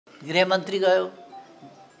गृहमन्त्री गयो,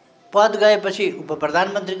 पद गएपछि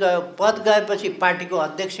उपप्रधानमन्त्री गयो, पद गएपछि पार्टीको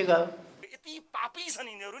अध्यक्ष गयो। यति पापी छन्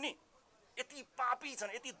यिनीहरू नि, यति पापी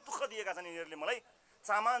छन्, यति दुःख दिएका छन् यिनीहरूले। मलाई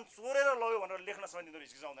सामान चोरेर लग्यो भनेर लेख्न समेत यिनीहरू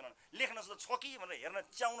हिचकिचाउँदैनन्। लेख्न त छ कि भनेर हेर्न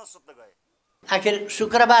च्याउन सुत्त गए। आखिर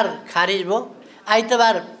शुक्रबार खारिज भयो,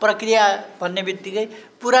 आइतबार प्रक्रिया भन्ने बित्तिकै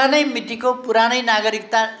पुरानै मितिको पुरानै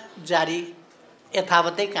नागरिकता जारी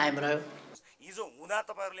यथावतै कायम रह्यो। हिजो हुँदा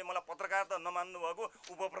तपाईँहरूले मलाई पत्रकारिता नमान्नु भएको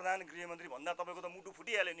उपप्रधान गृहमन्त्री भन्दा तपाईँको त मुटु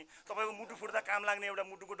फुटिहाल्यो नि। तपाईँको मुटु फुट्दा काम लाग्ने एउटा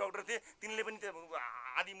मुटुको डाक्टर थिए, तिनले पनि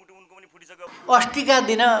आधी मुटु उनको पनि फुटिसक्यो। अस्तिका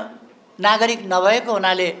दिन नागरिक नभएको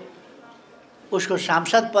हुनाले उसको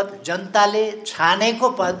सांसद पद, जनताले छानेको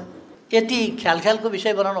पद, यति ख्यालख्यालको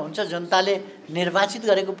विषय बनाउनु हुन्छ जनताले निर्वाचित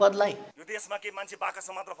गरेको पदलाई। यो देशमा के मान्छे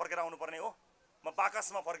बाकसमा मात्र फर्केर आउनुपर्ने हो? म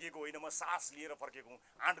बाकसमा फर्केको होइन, म सास लिएर फर्केको हुँ,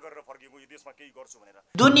 आँट गरेर फर्केको। यो देशमा केही गर्छु भनेर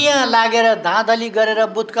दुनियाँ लागेर धाँधली गरेर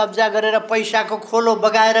बुथ कब्जा गरेर पैसाको खोलो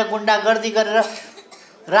बगाएर गुन्डागर्दी गरेर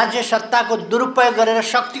राज्य सत्ताको दुरुपयोग गरेर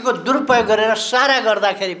शक्तिको दुरुपयोग गरेर सारा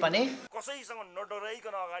गर्दाखेरि पनि कसैसँग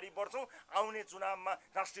नडराइकन अगाडि बढ्छौँ। आउने चुनावमा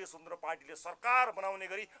राष्ट्रिय स्वतन्त्र पार्टीले सरकार बनाउने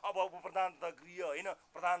गरी अब उपप्रधान त गृह होइन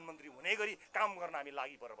प्रधानमन्त्री हुने गरी काम गर्न हामी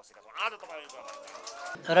लागि परेर बसेका छौँ। आज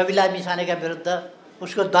तपाईँ रवि लामिछानेका विरुद्ध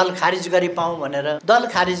उसको दल खारिज गरी पाऊँ भनेर दल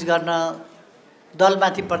खारिज गर्न,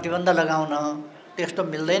 दलमाथि प्रतिबन्ध लगाउन त्यस्तो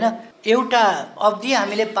मिल्दैन। एउटा अवधि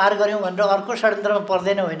हामीले पार गऱ्यौँ भनेर अर्को षड्यन्त्रमा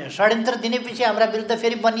पर्दैन, होइन। षड्यन्त्र दिनेपछि हाम्रा विरुद्ध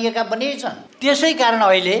फेरि बनिए छन्। त्यसै कारण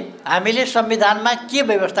अहिले हामीले संविधानमा के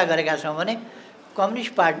व्यवस्था गरेका छौँ भने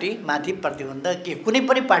कम्युनिस्ट पार्टीमाथि प्रतिबन्ध, के कुनै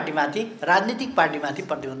पनि पार्टीमाथि, राजनीतिक पार्टीमाथि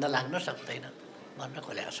प्रतिबन्ध लाग्न सक्दैन भन्न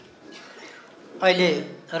खोलेका छौँ। अहिले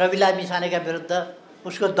रवि लामिछानेका विरुद्ध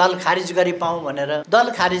उसको दल खारिज गरी पाऊँ भनेर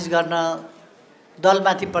दल खारिज गर्न,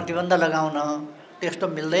 दलमाथि प्रतिबन्ध लगाउन त्यस्तो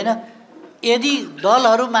मिल्दैन। यदि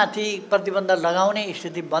दलहरूमाथि प्रतिबन्ध लगाउने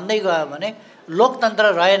स्थिति बन्दै गयो भने लोकतन्त्र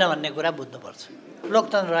रहेन भन्ने कुरा बुझ्नुपर्छ।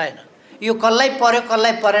 लोकतन्त्र रहेन, यो कसलाई पर्यो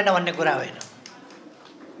कसलाई परेन भन्ने कुरा होइन।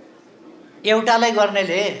 एउटालाई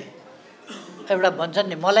गर्नेले एउटा भन्छन्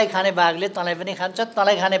नि, मलाई खाने बाघले तँलाई पनि खान्छ,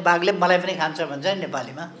 तँलाई खाने बाघले मलाई पनि खान्छ भन्छ नि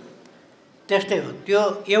नेपालीमा। त्यस्तै हो। त्यो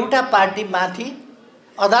एउटा पार्टीमाथि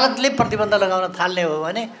अदालतले प्रतिबन्ध लगाउन थाल्ने हो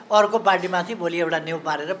भने अर्को पार्टीमाथि भोलि एउटा न्यु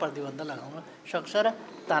पारेर प्रतिबन्ध लगाउन सक्छ र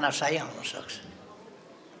तानाशाही आउन सक्छ।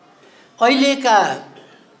 अहिलेका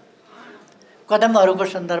कदमहरूको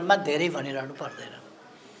सन्दर्भमा धेरै भनिरहनु पर्दैन।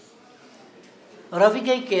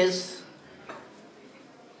 रविकै केस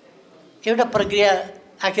एउटा प्रक्रिया,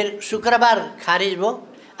 आखिर शुक्रबार खारिज भयो,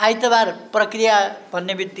 आइतबार प्रक्रिया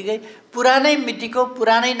भन्ने बित्तिकै पुरानै मितिको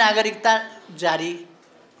पुरानै नागरिकता जारी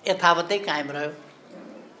यथावतै कायम रह्यो।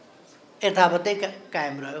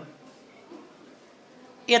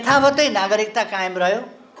 यथावतै नागरिकता कायम रह्यो।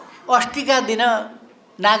 अस्तिका दिन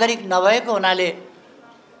नागरिक नभएको हुनाले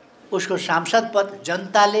उसको सांसद पद,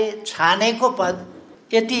 जनताले छानेको पद,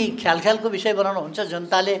 यति ख्यालख्यालको विषय बनाउनु हुन्छ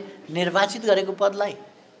जनताले निर्वाचित गरेको पदलाई।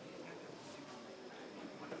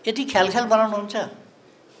 यति ख्यालख्याल बनाउनुहुन्छ।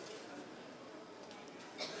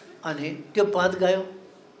 अनि त्यो पद गयो,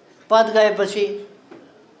 पद गएपछि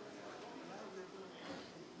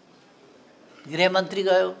गृहमन्त्री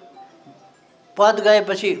गयो, पद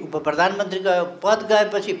गएपछि उपप्रधानमन्त्री गयो, पद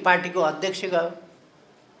गएपछि पार्टीको अध्यक्ष गयो।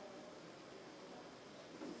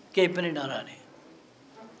 केही पनि नरहने।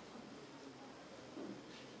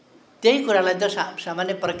 त्यही कुरालाई त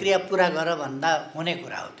सामान्य प्रक्रिया पुरा गर भन्दा हुने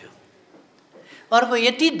कुरा हो त्यो। अर्को,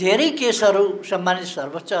 यति धेरै केसहरू सम्मानित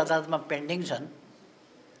सर्वोच्च अदालतमा पेन्डिङ छन्।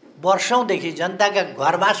 वर्षौँदेखि जनताका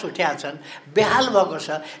घरबास उठ्या छन्, बेहाल भएको छ,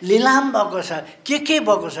 लिलाम भएको छ, के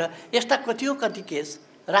भएको छ। यस्ता कति केस,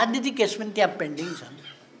 राजनीतिक केस पनि त्यहाँ पेन्डिङ छन्।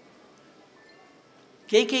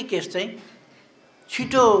 केही केस चाहिँ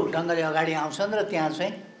छिटो ढङ्गले अगाडि आउँछन् र त्यहाँ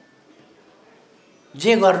चाहिँ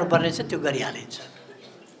जे गर्नुपर्ने छ त्यो गरिहालिन्छ।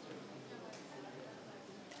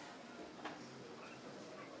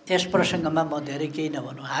 यस प्रसङ्गमा म धेरै केही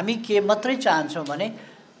नभनौँ। हामी के मात्रै चाहन्छौँ भने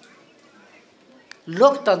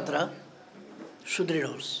लोकतन्त्र सुदृढ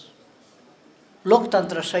होस्,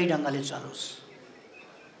 लोकतन्त्र सही ढङ्गले चलोस्,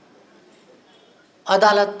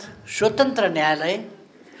 अदालत स्वतन्त्र न्यायालय,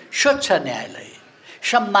 स्वच्छ न्यायालय,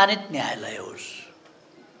 सम्मानित न्यायालय होस्।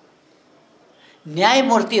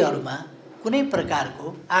 न्यायमूर्तिहरूमा कुनै प्रकारको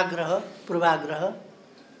आग्रह, पूर्वाग्रह,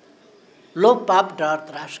 लोभ, पाप, डर,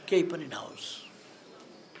 त्रास केही पनि नहोस्।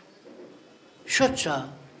 स्वच्छ,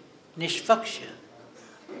 निष्पक्ष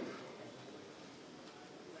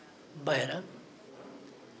भएर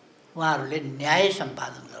उहाँहरूले न्याय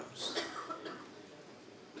सम्पादन गर्नुहोस्।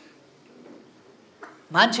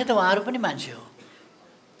 मान्छे त उहाँहरू पनि मान्छे हो,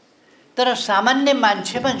 तर सामान्य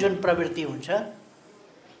मान्छेमा जुन प्रवृत्ति हुन्छ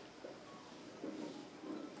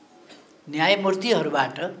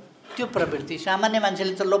न्यायमूर्तिहरूबाट त्यो प्रवृत्ति सामान्य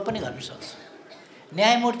मान्छेले त लोभ पनि गर्न सक्छ।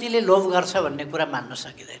 न्यायमूर्तिले लोभ गर्छ भन्ने कुरा मान्न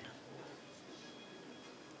सकिँदैन।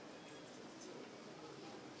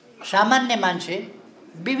 सामान्य मान्छे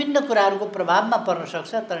विभिन्न कुराहरूको प्रभावमा पर्न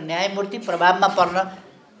सक्छ, तर न्यायमूर्ति प्रभावमा पर्न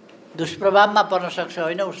दुष्प्रभावमा पर्न सक्छ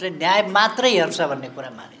होइन, उसले न्याय मात्रै हेर्छ भन्ने कुरा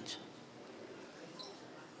मानिन्छ।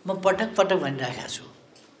 म पटक पटक भनिरहेको छु,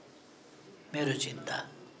 मेरो चिन्ता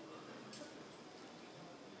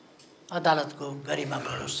अदालतको गरिमा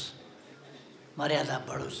बढोस्, मर्यादा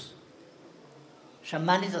बढोस्,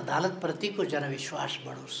 सम्मानित अदालतप्रतिको जनविश्वास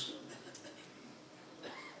बढोस्,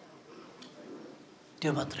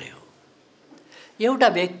 त्यो मात्रै हो। एउटा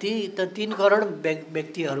व्यक्ति त 3 करोड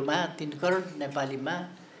व्यक्तिहरूमा 3 करोड नेपालीमा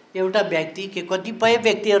एउटा व्यक्ति के कतिपय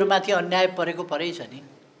व्यक्तिहरूमाथि अन्याय परेको परै छ नि,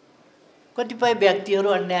 कतिपय व्यक्तिहरू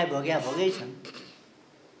अन्याय भोगै छन्,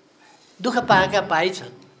 दुःख पाएका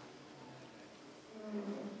पाइछन्,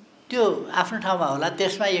 त्यो आफ्नो ठाउँमा होला।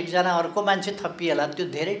 त्यसमा एकजना अर्को मान्छे थपिएला, त्यो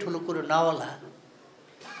धेरै ठुलो कुरो नहोला।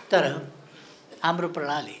 तर हाम्रो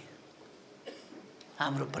प्रणाली,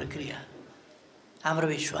 हाम्रो प्रक्रिया, हाम्रो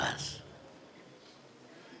विश्वास,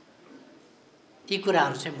 यी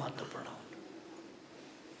कुराहरू चाहिँ महत्त्वपूर्ण हुन्।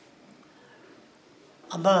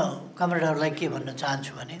 अब कमरेडहरूलाई के भन्न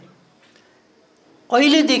चाहन्छु भने,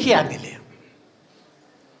 अहिलेदेखि हामीले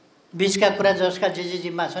बिचका कुरा जसका जे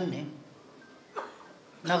जिम्मा छन् नि,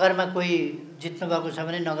 नगरमा कोही जित्नु भएको छ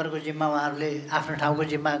भने नगरको जिम्मा उहाँहरूले आफ्नो ठाउँको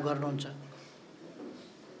जिम्मा गर्नुहुन्छ,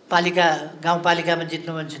 गाउँपालिकामा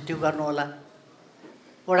जित्नु भने त्यो गर्नु होला,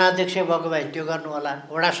 वडा अध्यक्ष भएको भए त्यो गर्नु होला,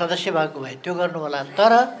 वडा सदस्य भएको भए त्यो गर्नु होला।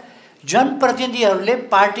 तर जनप्रतिनिधिहरूले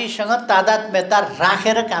पार्टीसँग तादात्म्यता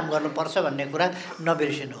राखेर काम गर्नुपर्छ भन्ने कुरा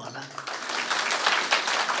नबिर्सिनु होला।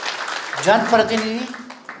 जनप्रतिनिधि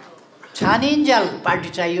छानिन्जाल पार्टी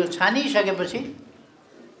चाहियो, छानिसकेपछि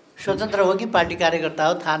स्वतन्त्र हो कि पार्टी कार्यकर्ता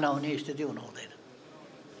हो थाहा नहुने स्थिति हुनु हुँदैन।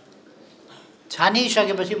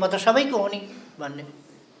 छानिसकेपछि म त सबैको हो नि भन्ने,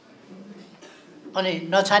 अनि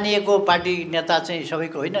नछानिएको पार्टी नेता चाहिँ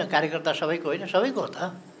सबैको होइन, कार्यकर्ता सबैको होइन, सबैको हो त।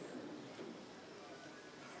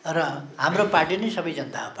 र हाम्रो पार्टी नै सबै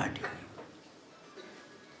जनताको पार्टी हो,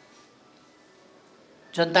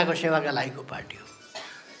 जनताको सेवाका लागिको पार्टी हो।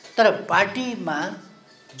 तर पार्टीमा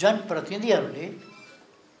जनप्रतिनिधिहरूले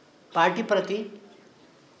पार्टीप्रति,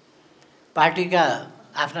 पार्टीका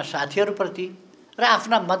आफ्ना साथीहरूप्रति र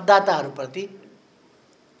आफ्ना मतदाताहरूप्रति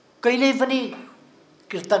कहिल्यै पनि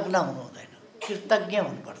कृतज्ञ हुनु हुँदैन, कृतज्ञ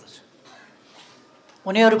हुनुपर्दछ।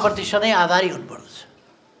 उनीहरूप्रति सधैँ आभारी हुनुपर्दछ।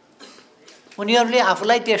 उनीहरूले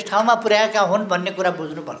आफूलाई त्यस ठाउँमा पुर्याएका हुन् भन्ने कुरा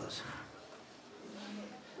बुझ्नुपर्दछ।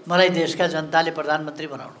 मलाई देशका जनताले प्रधानमन्त्री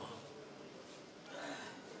बनाउनु हो,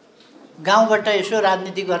 गाउँबाट यसो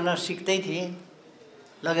राजनीति गर्न सिक्दै थिएँ,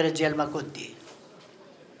 लगेर जेलमा कोद्दिए।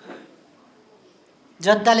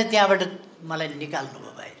 जनताले त्यहाँबाट मलाई निकाल्नु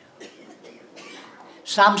भयो बाहिर,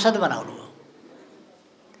 सांसद बनाउनु हो,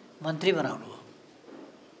 मन्त्री बनाउनु हो।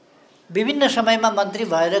 विभिन्न समयमा मन्त्री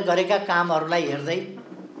भएर गरेका कामहरूलाई हेर्दै,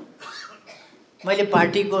 मैले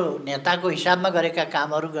पार्टीको नेताको हिसाबमा गरेका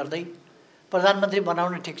कामहरू गर्दै प्रधानमन्त्री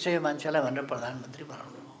बनाउन ठिक छ यो मान्छेलाई भनेर प्रधानमन्त्री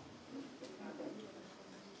बनाउनु हो।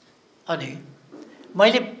 अनि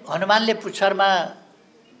मैले हनुमानले पुच्छरमा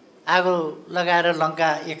आगो लगाएर लङ्का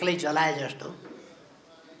एक्लै जलाए जस्तो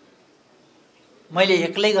मैले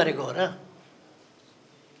एक्लै गरेको हो र?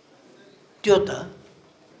 त्यो त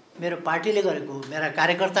मेरो पार्टीले गरेको हो, मेरा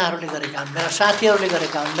कार्यकर्ताहरूले गरेका हुन्, मेरा साथीहरूले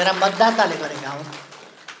गरेका हुन्, मेरा मतदाताले गरेका हुन्।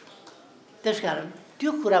 त्यसकारण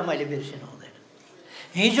त्यो कुरा मैले बिर्सिनु हुँदैन।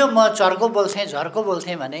 हिजो म चर्को बोल्थेँ, झर्को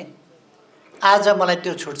बोल्थेँ भने आज मलाई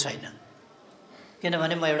त्यो छुट छैन,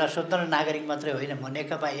 किनभने म एउटा स्वतन्त्र नागरिक मात्रै होइन, म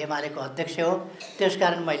नेकपा एमालेको अध्यक्ष हो।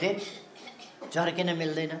 त्यसकारण मैले झर्किन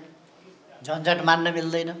मिल्दैन, झन्झट मान्न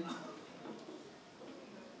मिल्दैन।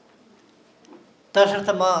 तसर्थ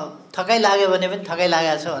म थकाइ लाग्यो भने पनि थकाइ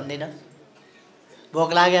लागेको छ भन्दिनँ, भोक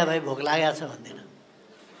लाग्यो भए भोक लागेको छ भन्दिनँ।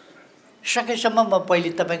 सकेसम्म म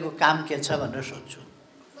पहिले तपाईँको काम के छ भनेर सोध्छु,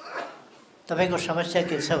 तपाईँको समस्या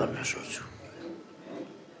के छ भनेर सोध्छु।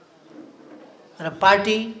 र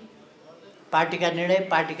पार्टीका निर्णय,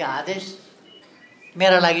 पार्टीका आदेश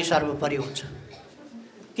मेरा लागि सर्वोपरि हुन्छ।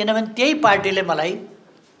 किनभने त्यही पार्टीले मलाई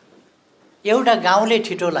एउटा गाउँले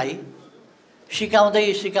ठिटोलाई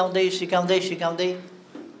सिकाउँदै सिकाउँदै सिकाउँदै सिकाउँदै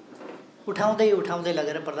उठाउँदै उठाउँदै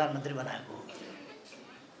लगेर प्रधानमन्त्री बनाएको हो।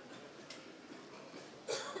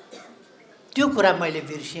 त्यो कुरा मैले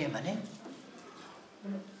बिर्सिएँ भने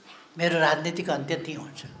मेरो राजनीतिक अन्त्य त्यही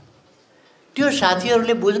हुन्छ। त्यो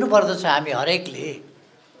साथीहरूले बुझ्नुपर्दछ, हामी हरेकले,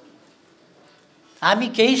 हामी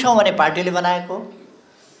केही छौँ भने पार्टीले बनाएको,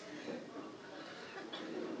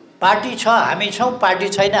 पार्टी छ हामी छौँ, पार्टी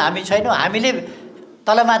छैन हामी छैनौँ। हामीले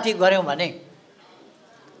तलमाथि गऱ्यौँ भने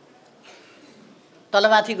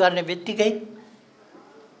तलमाथि गर्ने बित्तिकै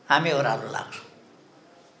हामी ओह्रालो लाग्छौँ।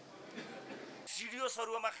 सिडिओ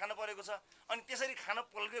सरुवामा खान परेको छ अनि त्यसरी खान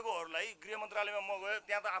पल्केकोहरूलाई गृह मन्त्रालयमा म गयो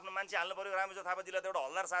त्यहाँ त आफ्नो मान्छे हाल्नु पर्यो। रामेश्वर थापाजीलाई त एउटा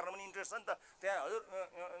हल्दार सार्न पनि इन्ट्रेस्ट छ नि त, त्यहाँ हजुर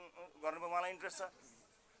गर्नु उहाँलाई इन्ट्रेस्ट छ।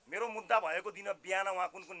 मेरो मुद्दा भएको दिन बिहान उहाँ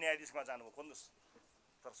कुन कुन न्यायाधीशमा जानुभयो खोज्नुहोस्,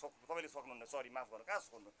 तर तपाईँले सक्नुहुन्न, सरी माफ गर्नु, कहाँ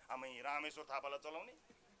सक्नु आमै रामेश्वर थापालाई चलाउने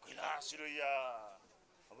कैलाश सिरोया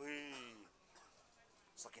अबै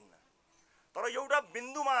सकिन्न। तर एउटा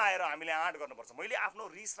बिन्दुमा आएर हामीले आँट गर्नुपर्छ। मैले आफ्नो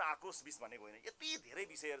रिस र आक्रोश बिच भनेको होइन, यति धेरै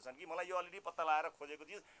विषयहरू छन् कि मलाई यो अलरेडी पत्ता लगाएर खोजेको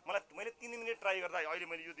चिज मैले 3 मिनट ट्राई गर्दा अहिले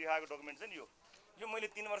मैले यो देखाएको डकुमेन्ट छ नि, यो मैले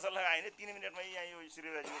 3 वर्ष लगाएँ नि, 3 मिनटमा यहाँ यो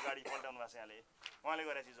सिरियाजीको गाडी पल्टाउनु भएको छ। यहाँले उहाँले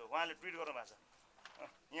गरेको चिज हो, उहाँले ट्विट गर्नुभएको छ,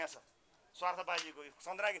 यहाँ छ स्वार्थबाजीको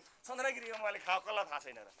चन्द्रगिरीमा उहाँले खाएको कसलाई थाहा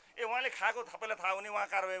छैन र? उहाँले खाएको तपाईँलाई थाहा हुने, उहाँ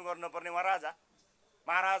कारवाही गर्नुपर्ने, उहाँ राजा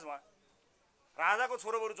महाराज, उहाँ राजाको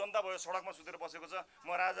छोरोबरु जनता भयो सडकमा सुतेर बसेको छ,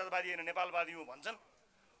 म राजावादी होइन नेपालवादी हुँ भन्छन्।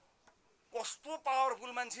 कस्तो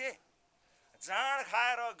पावरफुल मान्छे, जाँड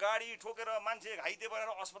खाएर गाडी ठोकेर मान्छे घाइते भएर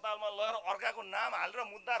अस्पतालमा लगेर अर्काको नाम हालेर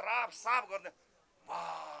मुद्दा राफ साफ गर्ने।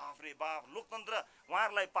 बाफ रे बाफ, लोकतन्त्र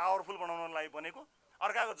उहाँहरूलाई पावरफुल बनाउनको लागि बनेको,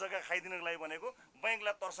 अर्काको जग्गा खाइदिनुको लागि बनेको,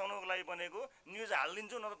 बैंकलाई तर्साउनुको लागि बनेको, न्युज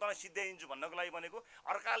हालिदिन्छु न त तँलाई सिद्ध्याइदिन्छु भन्नको लागि बनेको।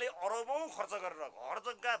 अर्काले अरबौँ खर्च गरेर घर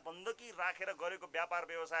जग्गा बन्दकी राखेर गरेको व्यापार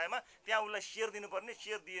व्यवसायमा त्यहाँ उसलाई सेयर दिनुपर्ने,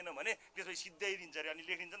 सेयर दिएन भने त्यसपछि सिद्ध्याइदिन्छ अरे, अनि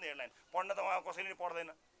लेखिन्छ नि त हेडलाइन। पढ्न त उहाँ कसैले नि पढ्दैन,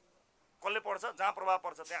 कसले पढ्छ? जहाँ प्रभाव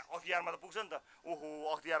पर्छ त्यहाँ अख्तियारमा त पुग्छ नि त।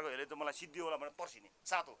 ओहो अख्तियारको हेले त मलाई सिद्धियो होला भनेर तर्सिने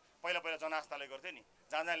सातो। पहिला जनआस्थाले गर्थ्यो नि,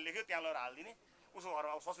 जहाँ जहाँ लेख्यो त्यहाँ लगेर हालिदिने। उसको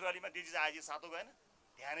घरमा ससुरालीमा दिदी आएपछि सातो गएन,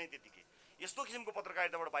 ध्यानै त्यतिकै। यस्तो किसिमको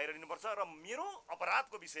पत्रकारिताबाट बाहिर लिनुपर्छ। र मेरो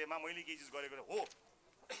अपराधको विषयमा मैले केही चिज गरेको हो,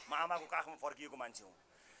 म आमाको काखमा फर्किएको मान्छे हुँ।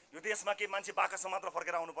 यो देशमा के मान्छे बाकसमा मात्र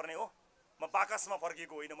फर्केर आउनुपर्ने हो? म बाकसमा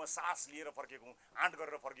फर्किएको होइन, म सास लिएर फर्किएको हुँ, आँट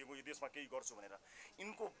गरेर फर्किएको, यो देशमा केही गर्छु भनेर।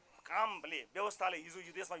 यिनको कामले, व्यवस्थाले हिजो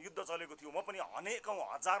यो देशमा युद्ध चलेको थियो, म पनि अनेकौँ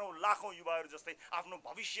हजारौँ लाखौँ युवाहरू जस्तै आफ्नो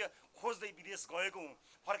भविष्य खोज्दै विदेश गएको हुँ।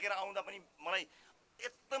 फर्केर आउँदा पनि मलाई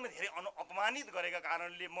एकदमै धेरै अपमानित गरेका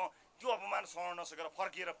कारणले म त्यो अपमान सहन नसकेर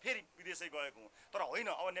फर्किएर फेरि विदेशै गएको हुँ। तर होइन,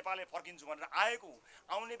 अब नेपालले फर्किन्छु भनेर आएको हुँ।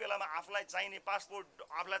 आउने बेलामा आफूलाई चाहिने पासपोर्ट,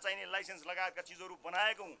 आफूलाई चाहिने लाइसेन्स लगायतका चिजहरू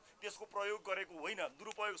बनाएको हुँ। त्यसको प्रयोग गरेको होइन,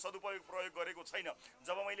 दुरुपयोग सदुपयोग प्रयोग गरेको छैन।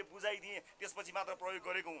 जब मैले बुझाइदिएँ त्यसपछि मात्र प्रयोग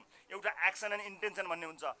गरेको हुँ। एउटा एक्सन एन्ड इन्टेन्सन भन्ने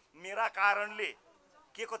हुन्छ। मेरा कारणले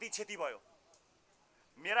के कति क्षति भयो,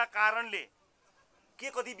 मेरा कारणले के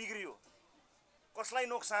कति बिग्रियो, कसलाई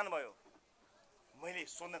नोक्सान भयो, मैले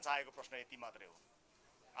सोध्न चाहेको प्रश्न यति मात्रै हो।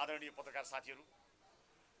 आदरणीय पत्रकार साथीहरू,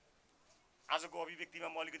 आजको अभिव्यक्तिमा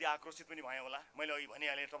म अलिकति आक्रोशित पनि भएँ होला। मैले अघि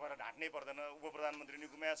भनिहालेँ, तपाईँलाई ढाँट्नै पर्दैन। उप प्रधानमन्त्री नि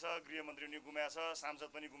गुमाएको छ, गृहमन्त्री नि गुमाएको छ, सांसद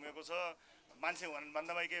पनि गुमेको छ। मान्छे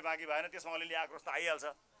भन्दामै केही बाँकी भएन, त्यसमा अलिअलि आक्रोश त आइहाल्छ,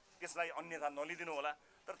 त्यसलाई अन्यथा नलिदिनु होला।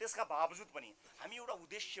 तर त्यसका बावजुद पनि हामी एउटा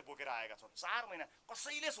उद्देश्य बोकेर आएका छौँ। 4 महिना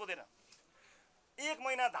कसैले सोधेन। 1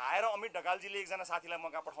 महिना धाएर अमित ढकालजीले एकजना साथीलाई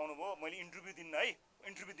मका पठाउनु भयो, मैले इन्टरभ्यू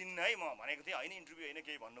दिन्न है म भनेको थिएँ, होइन इन्टरभ्यू होइन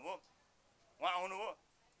केही भन्नुभयो। उहाँ आउनुभयो,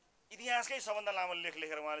 इतिहासकै सबभन्दा लामो लेख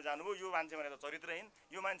लेखेर उहाँले जानुभयो। यो मान्छे भनेर चरित्रहीन,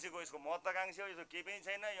 यो मान्छेको यसको महत्त्वाकांक्षी हो, यसको केही पनि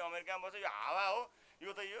छैन, यो अमेरिकामा बस्छ, यो हावा हो,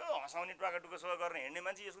 यो त यो हँसाउने टुक्का सो गर्ने हिँड्ने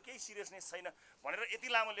मान्छे, यसको केही सिरियसनेस छैन भनेर यति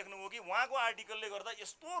लामो लेख्नुभयो कि उहाँको आर्टिकलले गर्दा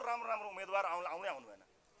यस्तो राम्रो राम्रो उम्मेदवार आउनु भएन।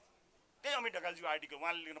 त्यही अमित ढकालजीको आर्टिकल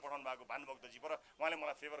उहाँले लेख्न पठाउनु भएको, भानुभक्तजी, पर उहाँले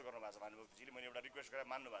मलाई फेभर गर्नुभएको छ। भानुभक्तजीले मैले एउटा रिक्वेस्ट गरेर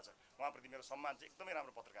मान्नु भएको छ। उहाँप्रति मेरो सम्मान चाहिँ एकदमै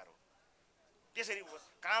राम्रो पत्रकार हो। त्यसरी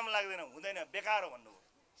काम लाग्दैन, हुँदैन, बेकार हो भन्नुभयो।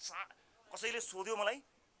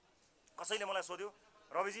 कसैले मलाई सोध्यो,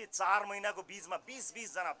 रविजी 4 महिनाको बिचमा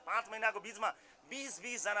 20 जना, 5 महिनाको बिचमा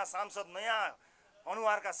 20 जना सांसद नयाँ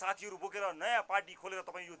अनुहारका साथीहरू बोकेर नयाँ पार्टी खोलेर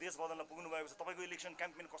तपाईँ यो देश बदल्न पुग्नु भएको छ। तपाईँको इलेक्सन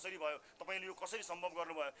क्याम्पेन कसरी भयो, तपाईँले यो कसरी सम्भव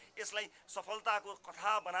गर्नुभयो? यसलाई सफलताको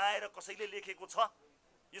कथा बनाएर कसैले लेखेको छ?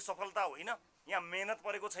 यो सफलता होइन। यहाँ मेहनत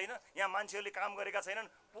परेको छैन, यहाँ मान्छेहरूले काम गरेका छैनन्।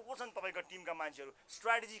 को छन् तपाईँको टिमका मान्छेहरू?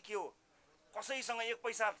 स्ट्राटेजी के हो? कसैसँग 1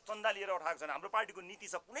 पैसा चन्दा लिएर उठाएको छैन। हाम्रो पार्टीको नीति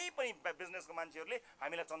छ, कुनै पनि बिजनेसको मान्छेहरूले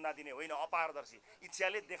हामीलाई चन्दा दिने होइन, अपारदर्शी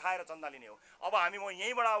इच्छाले देखाएर चन्दा लिने हो। अब म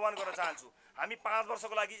यहीँबाट आह्वान गर्न चाहन्छु, हामी 5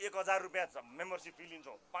 वर्षको लागि 1000 रुपियाँ मेम्बरसिप फी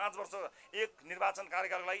लिन्छौँ। 5 वर्ष एक निर्वाचन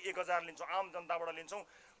कार्यकालको लागि 1000 लिन्छौँ, आम जनताबाट लिन्छौँ।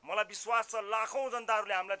 मलाई विश्वास छ लाखौँ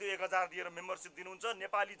जनताहरूले हामीलाई त्यो 1000 दिएर मेम्बरसिप दिनुहुन्छ।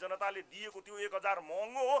 नेपाली जनताले दिएको त्यो 1000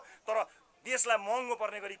 महँगो हो, तर देशलाई महँगो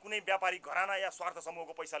पर्ने गरी कुनै व्यापारी घराना या स्वार्थ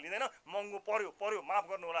समूहको पैसा लिँदैन। महँगो पर्यो, माफ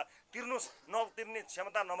गर्नु होला, तिर्नुहोस्। नतिर्ने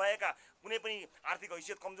क्षमता नभएका, कुनै पनि आर्थिक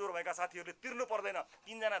हैसियत कमजोर भएका साथीहरूले तिर्नु पर्दैन।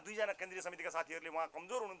 2 जना केन्द्रीय समितिका साथीहरूले उहाँ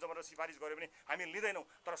कमजोर हुनुहुन्छ भनेर सिफारिस गरे पनि हामी लिँदैनौँ।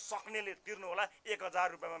 तर सक्नेले तिर्नु होला।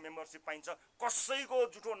 1000 रुपियाँमा मेम्बरसिप पाइन्छ। कसैको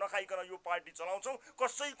जुठो नखाइकन यो पार्टी चलाउँछौँ,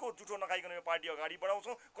 कसैको जुठो नखाइकन यो पार्टी अगाडि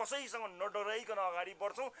बढाउँछौँ, कसैसँग नडराइकन अगाडि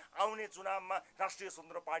बढ्छौँ। आउने चुनावमा राष्ट्रिय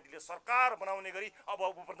स्वतन्त्र पार्टीले सरकार बनाउने गरी अब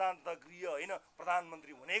उप प्रधान तथा गृह होइन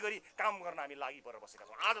प्रधानमन्त्री हुने गरी काम गर्न हामी लागि परेर बसेका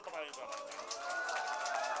छौँ आज तपाईँको।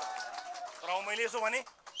 तर मैले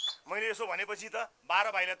यसो भनेपछि त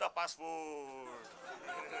 12 भाइले त पासपोर्ट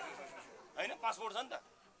होइन पासपोर्ट छ नि त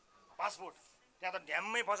पासपोर्ट त्यहाँ त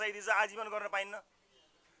ढ्याम्मै फसाइदिन्छ आजीवन गर्न पाइन्न।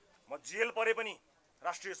 म जेल परे पनि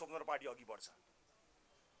राष्ट्रिय स्वतन्त्र पार्टी अघि बढ्छ,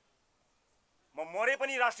 म मरे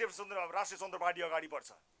पनि राष्ट्रिय स्वतन्त्र पार्टी अगाडि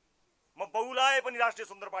बढ्छ, म बहुलाए पनि राष्ट्रिय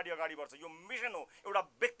स्वतन्त्र पार्टी अगाडि बढ्छ। यो मिसन हो, एउटा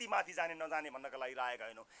व्यक्तिमाथि जाने नजाने भन्नका लागि राखेका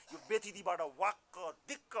होइनौँ। यो व्यतिथिबाट वाक्क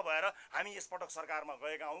दिक्क भएर हामी यसपटक सरकारमा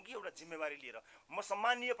गएका हौँ कि एउटा जिम्मेवारी लिएर। म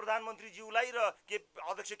सम्माननीय प्रधानमन्त्रीज्यूलाई र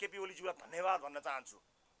अध्यक्ष केपी ओलीज्यूलाई धन्यवाद भन्न चाहन्छु।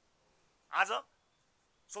 आज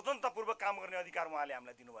स्वतन्त्रतापूर्वक काम गर्ने अधिकार उहाँले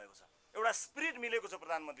हामीलाई दिनुभएको छ, एउटा स्पिरिट मिलेको छ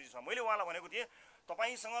प्रधानमन्त्रीजीसँग। मैले उहाँलाई भनेको थिएँ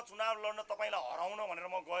तपाईसँग चुनाव लड्न तपाईँलाई हराउन भनेर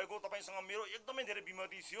म गएको, तपाईँसँग मेरो एकदमै धेरै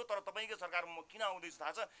विमति थियो, तर तपाईँकै सरकारमा म किन आउँदैछु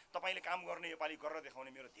थाहा छ, तपाईँले काम गर्ने योपालि गरेर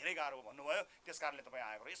देखाउने मेरो धेरै गाह्रो हो भन्नुभयो, त्यस कारणले तपाईँ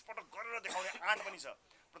आएको। यसपटक गरेर देखाउने आँट पनि छ।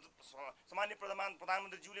 सामान्य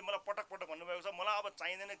प्रधानमन्त्रीज्यूले मलाई पटक पटक भन्नुभएको छ मलाई अब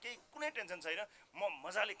चाहिँदैन केही, कुनै टेन्सन छैन, म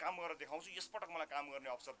मजाले काम गरेर देखाउँछु, यसपटक मलाई काम गर्ने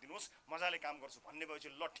अवसर दिनुहोस्, मजाले काम गर्छु भन्ने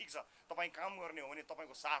भएपछि ल ठिक छ तपाईँ काम गर्ने हो भने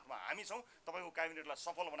तपाईँको साथमा हामी छौँ, तपाईँको क्याबिनेटलाई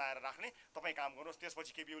सफल बनाएर राख्ने, तपाईँ काम गर्नुहोस्।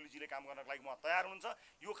 त्यसपछि केपी ओलीजीले काम गर्नको लागि म तयार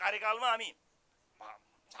हुनुहुन्छ। यो कार्यकालमा हामी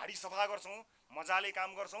झाडी सफा गर्छौँ, मजाले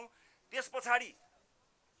काम गर्छौँ। त्यस पछाडि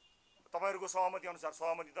तपाईँहरूको सहमति अनुसार,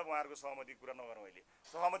 सहमति त उहाँहरूको सहमति कुरा नगरौँ अहिले,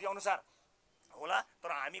 सहमति अनुसार होला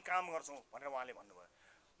तर हामी काम गर्छौँ भनेर उहाँले भन्नुभयो।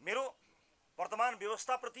 मेरो वर्तमान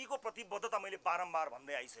व्यवस्थाप्रतिको प्रतिबद्धता मैले बारम्बार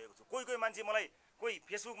भन्दै आइसकेको छु। कोही मान्छे मलाई कोही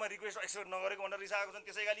फेसबुकमा रिक्वेस्ट एक्सेप्ट नगरेको भनेर रिसाएको छन्,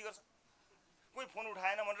 त्यसै गाली गर्छन्, कोही फोन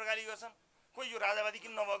उठाएन भनेर गाली गर्छन्, कोही यो राजावादी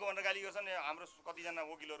किन नभएको भनेर गाली गर्छन्। हाम्रो कतिजना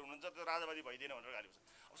वकिलहरू हुनुहुन्छ त्यो राजावादी भइदिएन भनेर गाली गर्छन्।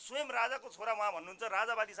 अब स्वयं राजाको छोरा उहाँ भन्नुहुन्छ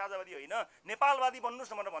राजावादी साजावादी होइन नेपालवादी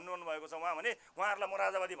भन्नुहोस् न भनेर भन्नुभएको छ उहाँ, भने उहाँहरूलाई म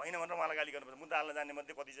राजावादी भइन भनेर उहाँलाई गाली गर्नुपर्छ। मुद्दा हाल्न जाने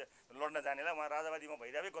मध्ये कति चाहिँ लड्न जानेलाई उहाँ राजावादीमा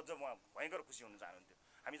भइदिए गजब उहाँ भयङ्कर खुसी हुन चाहनुहुन्थ्यो।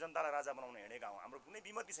 हामी जनतालाई राजा बनाउन हिँडेका हौँ, हाम्रो कुनै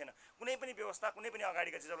विमति छैन, कुनै पनि व्यवस्था कुनै पनि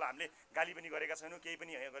अगाडिका चिजहरूलाई हामीले गाली पनि गरेका छैनौँ, केही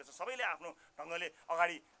पनि गरेका छैनौँ। सबैले आफ्नो ढङ्गले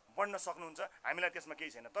अगाडि बढ्न सक्नुहुन्छ, हामीलाई त्यसमा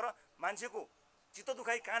केही छैन। तर मान्छेको चित्त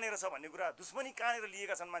दुखाइ कहाँनिर छ भन्ने कुरा, दुश्मनी कहाँनिर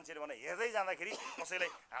लिएका छन् मान्छेले भने हेर्दै जाँदाखेरि कसैलाई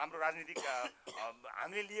हाम्रो राजनीतिक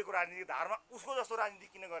हामीले लिएको राजनीतिक धारमा उसको जस्तो राजनीति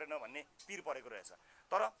किन गरेन भन्ने पिर परेको रहेछ।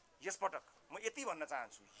 तर यसपटक म यति भन्न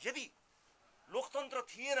चाहन्छु, यदि लोकतन्त्र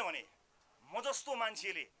थिएन भने म जस्तो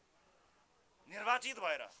मान्छेले निर्वाचित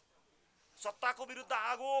भएर सत्ताको विरुद्ध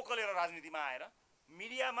आगो कलेर राजनीतिमा आएर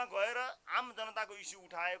मिडियामा गएर आम जनताको इस्यु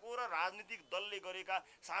उठाएको र राजनीतिक दलले गरेका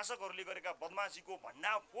शासकहरूले गरेका बदमासीको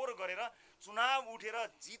भण्डाफोर गरेर चुनाव उठेर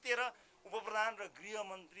जितेर उपप्रधान र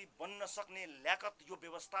गृहमन्त्री बन्न सक्ने ल्याकत यो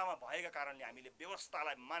व्यवस्थामा भएका कारणले हामीले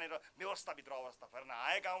व्यवस्थालाई मानेर व्यवस्थाभित्र अवस्था फेर्न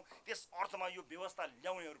आएका हौँ। त्यस अर्थमा यो व्यवस्था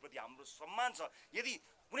ल्याउनेहरूप्रति हाम्रो सम्मान छ। यदि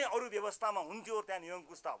कुनै अरू व्यवस्थामा हुन्थ्यो, त्यहाँ नियम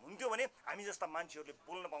पुस्ता हुन्थ्यो भने हामी जस्ता मान्छेहरूले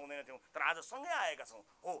बोल्न पाउँदैनथ्यौँ, तर आज सँगै आएका छौँ।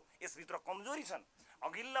 हो, यसभित्र कमजोरी छन्,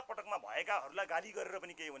 अघिल्ला पटकमा भएकाहरूलाई गाली गरेर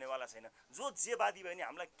पनि केही हुनेवाला छैन। जो जे वादी भयो भने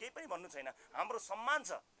हामीलाई केही पनि भन्नु छैन, हाम्रो सम्मान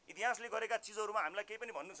छ। इतिहासले गरेका चिजहरूमा हामीलाई केही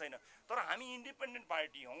पनि भन्नु छैन। तर हामी इन्डिपेन्डेन्ट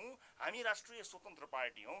पार्टी हौँ, हामी राष्ट्रिय स्वतन्त्र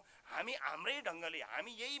पार्टी हौँ, हामी हाम्रै ढङ्गले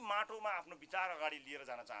हामी यही माटोमा आफ्नो विचार अगाडि लिएर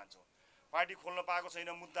जान चाहन्छौँ। पार्टी खोल्न पाएको छैन,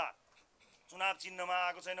 मुद्दा चुनाव चिन्हमा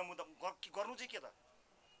आएको छैन, मुद्दा गर्नु चाहिँ के त?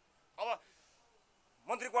 अब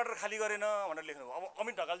मन्त्री क्वार्टर खाली गरेन भनेर लेख्नु, अब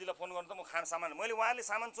अमित ढकालजीलाई फोन गर्नु त म सामान मैले उहाँले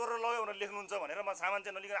सामान चोरेर लग्यो भनेर लेख्नुहुन्छ भनेर म सामान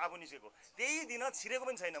चाहिँ नलिकन आफू निस्केको, त्यही दिन छिरेको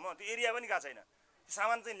पनि छैन, म त्यो एरिया पनि गएको छैन।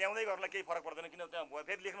 सामान चाहिँ ल्याउँदै गर्नलाई केही फरक पर्दैन, किन त्यहाँ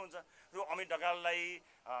फेरि लेख्नुहुन्छ त्यो अमित ढकाललाई,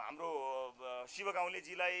 हाम्रो शिव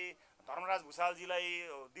गाउँलेजीलाई, धर्मराज भुषालजीलाई,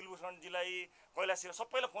 दिलभूषणजीलाई, कैलाशजीलाई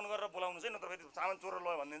सबैलाई फोन गरेर बोलाउनु चाहिँ, नत्र फेरि सामान चोरेर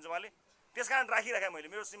लग्यो भनिदिन्छ उहाँले। त्यस कारण राखिराखेँ मैले।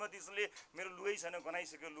 मेरो श्रीमतीले मेरो लुगै छैन,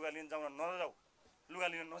 गनाइसक्यो, लुगा लिन जाउँ नजाउँ, लुगा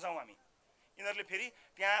लिन नजाउँ हामी। यिनीहरूले फेरि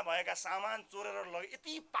त्यहाँ भएका सामान चोरेर लगे।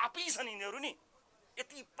 यति पापी छन् यिनीहरू नि,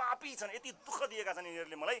 यति पापी छन्, यति दुःख दिएका छन्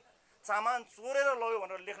यिनीहरूले मलाई। सामान चोरेर लग्यो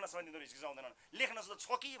भनेर लेख्न समेत यिनीहरू हिचकिचाउँदैनन्, लेख्न सुद्धा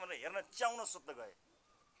छ कि भनेर हेर्न च्याउन सुद्धा गए।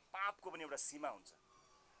 पापको पनि एउटा सीमा हुन्छ,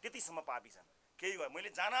 त्यतिसम्म पापी छन्। केही भयो मैले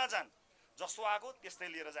जान जस्तो आएको त्यस्तै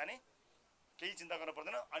लिएर जाने, केही चिन्ता गर्नु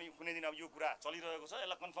पर्दैन। अनि कुनै दिन अब यो कुरा चलिरहेको छ,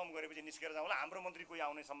 यसलाई कन्फर्म गरेपछि निस्केर जाउँला। हाम्रो मन्त्री कोही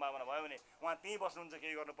आउने सम्भावना भयो भने उहाँ त्यहीँ बस्नुहुन्छ,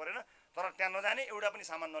 केही गर्नु परेन। तर त्यहाँ नजाने, एउटा पनि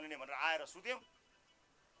सामान नलिने भनेर आएर सुत्यौँ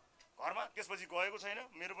घरमा। त्यसपछि गएको छैन,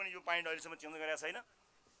 मेरो पनि यो पाइन्ट अहिलेसम्म चेन्ज गरेको छैन,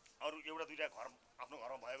 अरू एउटा दुईवटा घर आफ्नो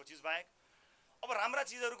घरमा भएको चिज बाहेक। अब राम्रा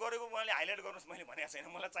चिजहरू गरेको उहाँले हाइलाइट गर्नुहोस् मैले भनेको छैन,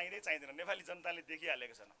 मलाई चाहिँदैन। नेपाली जनताले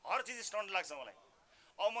देखिहालेको छन्, हर चिज स्टन्ट लाग्छ मलाई।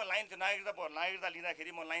 अब म लाइन त्यो नागरिकता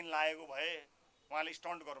लिँदाखेरि म लाइन लागेको भए उहाँले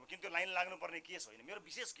स्टन्ट गर्नु, किन त्यो लाइन लाग्नुपर्ने केस होइन, मेरो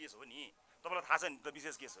विशेष केस हो नि, तपाईँलाई थाहा छ नि त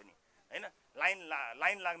विशेष केस हो नि। हैन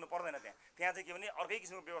लाइन लाग्नु पर्दैन त्यहाँ चाहिँ के भने अर्कै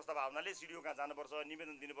किसिमको व्यवस्था भयो हुनाले सिडिओ कहाँ जानुपर्छ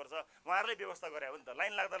निवेदन दिनुपर्छ उहाँहरूले व्यवस्था गरे हो नि त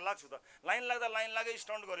लाइन लाग्दा लाग्छु त लाइन लागे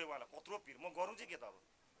स्टन्ट गर्यो उहाँलाई कत्रो पिर म गरौँ चाहिँ के त अब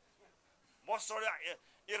बस चढ्यो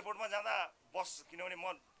एयरपोर्टमा जाँदा बस किनभने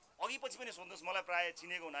म अघि पछि पनि सोध्नुहोस् मलाई प्रायः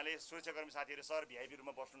चिनेको हुनाले सुरक्षाकर्मी साथीहरू सर भिआइपी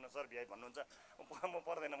रूपमा बस्नु न सर भिआइपी भन्नुहुन्छ म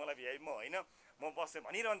पर्दैन मलाई भिआइपी म होइन म बस्थेँ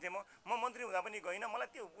भनिरहन्थेँ म मन्त्री हुँदा पनि गइनँ मलाई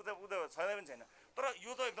त्यो उता छैन पनि छैन तर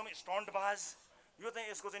यो त एकदमै स्टन्टबाज यो चाहिँ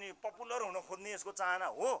यसको चाहिँ नि पपुलर हुन खोज्ने यसको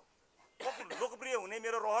चाहना हो लोकप्रिय हुने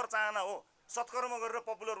मेरो रहर चाहना हो सत्कर्म गरेर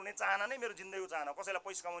पपुलर हुने चाहना नै मेरो जिन्दगीको चाहना कसैलाई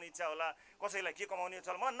पैसा कमाउने इच्छा होला कसैलाई के कमाउने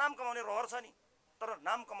इच्छा होला मलाई नाम कमाउने रहर छ नि तर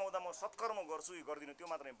नाम कमाउँदा म सत्कर्म गर्छु यो गर्दिनँ त्यो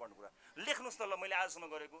मात्र इम्पोर्टेन्ट कुरा लेख्नुहोस् त ल मैले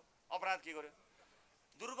आजसम्म गरेको अपराध के गर्यो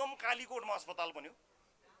दुर्गम कालीकोटमा अस्पताल बन्यो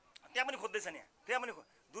त्यहाँ पनि खोज्दैछ नि त्यहाँ पनि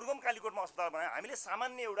दुर्गम कालीकोटमा अस्पताल बनायो हामीले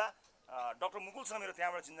सामान्य एउटा डाक्टर मुकुलसँग मेरो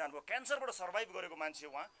त्यहाँबाट चिन्जान भयो क्यान्सरबाट सर्भाइभ गरेको मान्छे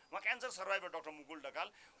उहाँ cancer survivor doctor Mukul Dhakal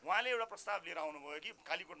उहाँले एउटा प्रस्ताव लिएर आउनुभयो कि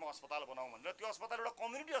कालीकोटमा अस्पताल बनाऊँ भनेर त्यो अस्पताल एउटा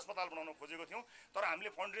कम्युनिटी अस्पताल बनाउन खोजेको थियौँ तर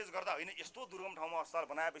हामीले फन्ड रेज गर्दा होइन यस्तो दुर्गम ठाउँमा अस्पताल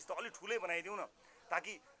बनाएपछि त अलिक ठुलै बनाइदिउँ न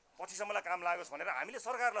ताकि पछिसम्मलाई काम लागोस् भनेर हामीले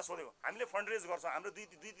सरकारलाई सोध्यौँ हामीले फन्ड रेज गर्छौँ हाम्रो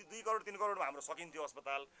 2 करोड 3 करोडमा हाम्रो सकिन्थ्यो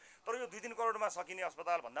अस्पताल तर यो 2-3 करोडमा सकिने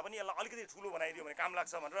अस्पताल भन्दा पनि यसलाई अलिकति ठुलो बनाइदियो भने काम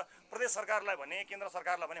लाग्छ भनेर प्रदेश सरकारलाई भने केन्द्र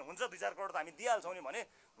सरकारलाई भने हुन्छ 2-4 करोड त हामी दिइहाल्छौँ नि भने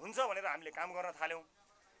हुन्छ भनेर हामीले काम गर्न थाल्यौँ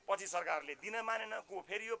पछि सरकारले दिन मानेन को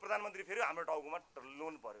फेरि यो प्रधानमन्त्री फेरि हाम्रो टाउकोमा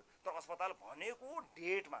लोन पर्यो तर अस्पताल भनेको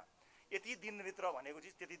डेटमा यति दिनभित्र भनेको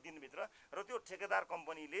चिज त्यति दिनभित्र र त्यो ठेकेदार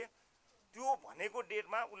कम्पनीले त्यो भनेको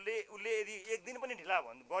डेटमा उसले यदि एक दिन पनि ढिला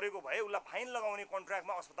गरेको भए उसलाई फाइन लगाउने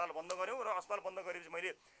कन्ट्र्याक्टमा अस्पताल बन्द गऱ्यौँ र अस्पताल बन्द गरेपछि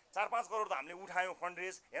मैले 4-5 करोड त हामीले उठायौँ फन्ड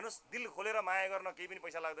रेज हेर्नुहोस् दिल खोलेर माया गर्न केही पनि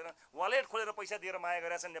पैसा लाग्दैन वालेट खोलेर पैसा दिएर माया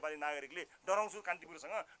गरेका छन् नेपाली नागरिकले डराउँछु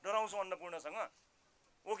कान्तिपुरसँग डराउँछु अन्नपूर्णसँग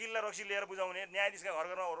वकिललाई रक्सी लिएर बुझाउने न्यायाधीशका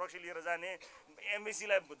घर घरमा रक्सी लिएर जाने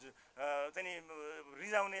एमबीसीलाई चाहिँ नि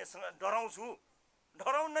रिजाउनेसँग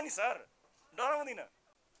डराउन्न नि सर डराउँदिनँ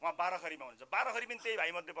उहाँ 12 खरीमा हुनुहुन्छ 12 खरी पनि त्यही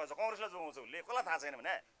भाइमध्ये पर्छ कङ्ग्रेसलाई जोगाउँछ उसले कसलाई थाहा छैन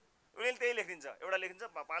भने उसले त्यही लेखिदिन्छ एउटा लेखिन्छ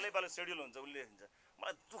पालै सेड्युल हुन्छ उसले लेखिन्छ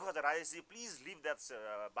मलाई दुःख छ राजेशजी प्लिज लिभ द्याट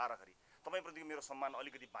 12 खरी तपाईँप्रति मेरो सम्मान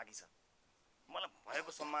अलिकति बाँकी छ मलाई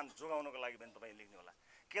भएको सम्मान जोगाउनको लागि पनि तपाईँ लेख्नु होला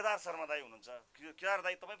केदार शर्मा दाई हुनुहुन्छ केदार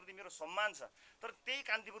दाई तपाईँप्रति मेरो सम्मान छ तर त्यही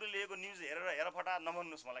कान्तिपुरले लेखेको न्युज हेरेर फटा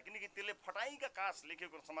नभन्नुहोस् मलाई किनकि त्यसले फटाइका कास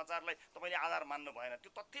लेखेको समाचारलाई तपाईँले आधार मान्नु भएन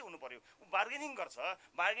त्यो तथ्य हुनु पर्यो ऊ बार्गेनिङ गर्छ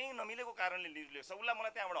बार्गेनिङ नमिलेको कारणले न्युज लेख्छ उसलाई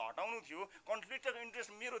मलाई त्यहाँबाट हटाउनु थियो कन्फ्लिक्ट अफ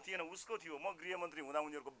इन्ट्रेस्ट मेरो थिएन उसको थियो म गृहमन्त्री हुँदा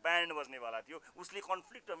उनीहरूको ब्यान्ड बज्नेवाला थियो उसले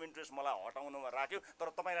कन्फ्लिक्ट अफ इन्ट्रेस्ट मलाई हटाउनमा राख्यो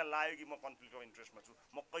तर तपाईँलाई लाग्यो कि म कन्फ्लिक्ट अफ इन्ट्रेस्टमा छु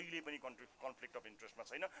म कहिले पनि कन्फ्लिक्ट अफ इन्ट्रेस्टमा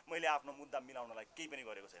छैन मैले आफ्नो मुद्दा मिलाउनलाई केही पनि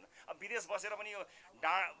गरेको छैन अब विदेश बसेर पनि यो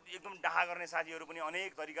एकदम डाहा गर्ने साथीहरू पनि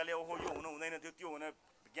अनेक तरिकाले ओहो यो हुनु हुँदैन थियो त्यो हुन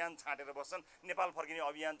ज्ञान छाँटेर बस्छन् नेपाल फर्किने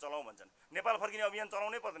अभियान चलाउँ भन्छन् नेपाल फर्किने अभियान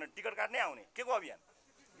चलाउनै पर्दैन टिकट काट्नै आउने के को अभियान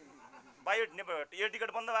एयर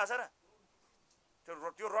टिकट बन्द भएको छ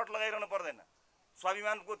र त्यो रट लगाइरहनु पर्दैन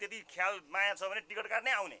स्वाभिमानको त्यति ख्याल माया छ भने टिकट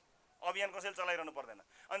काट्नै आउने अभियान कसैले चलाइरहनु पर्दैन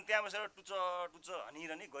अनि त्यहाँ बसेर टुच्च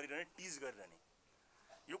हनिरहने गरिरहने टिज गरिरहने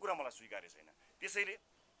यो कुरा मलाई स्वीकार्य छैन त्यसैले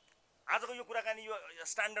आजको यो कुराकानी यो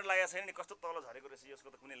स्ट्यान्डर्ड लागेको छैन नि कस्तो तल झरेको रहेछ यसको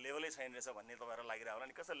त कुनै लेभलै छैन रहेछ भन्ने तपाईँहरू लागिरहेको होला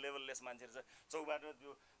नि कस्तो लेभललेस मान्छे रहेछ चौबाट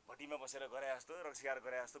त्यो भट्टीमा बसेर गरे जस्तो रक्सीकार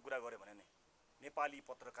गरे जस्तो कुरा गऱ्यो भने नि नेपाली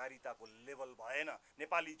पत्रकारिताको लेभल भएन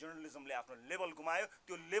नेपाली जर्नलिजमले आफ्नो लेभल गुमायो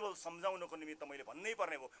त्यो लेभल सम्झाउनको निमित्त मैले भन्नै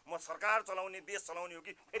पर्ने हो म सरकार चलाउने देश चलाउने हो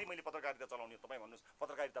कि फेरि मैले पत्रकारिता चलाउने हो तपाईँ भन्नुहोस्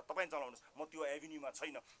पत्रकारिता तपाईँ चलाउनुहोस् म त्यो एभिन्यूमा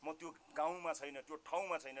छैन म त्यो गाउँमा छैन त्यो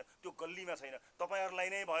ठाउँमा छैन त्यो गल्लीमा छैन तपाईँहरूलाई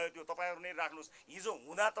नै भयो त्यो तपाईँहरू नै राख्नुहोस् हिजो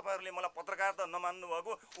हुँदा तपाईँहरूले मलाई पत्रकारिता नमान्नु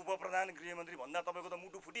भएको उपप्रधान गृहमन्त्री भन्दा तपाईँको त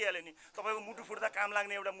मुटु फुटिहाल्यो नि तपाईँको मुटु फुट्दा काम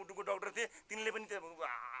लाग्ने एउटा मुटुको डाक्टर थिए तिनले पनि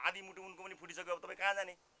आधी मुटु उनको पनि फुटिसक्यो अब तपाईँ कहाँ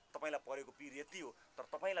जाने तपाईलाई परेको पीर यति हो तर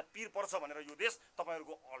तपाईलाई पीर पर्छ भनेर यो देश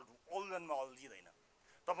तपाईहरुको ओल्जनमा अल्झिदैन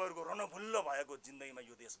तपाईहरुको रणभुल्ल भएको जिन्दगीमा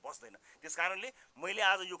यो देश बस्दैन त्यसकारणले मैले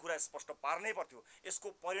आज यो कुरा स्पष्ट पार्नै पर्थ्यो यसको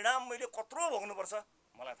परिणाम मैले कत्रो भोग्नुपर्छ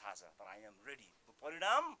मलाई थाहा छ तर आई एम रेडी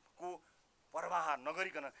परिणामको परवाह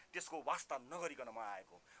नगरिकन त्यसको वास्ता नगरिकन म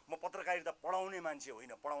आएको म पत्रकारिता पढाउने मान्छे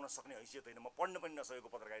होइन पढाउन सक्ने हैसियत होइन म पढ्न पनि नसकेको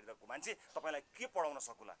पत्रकारिताको मान्छे तपाईलाई के पढाउन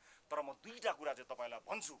सकुला तर म दुईटा कुरा चाहिँ तपाईलाई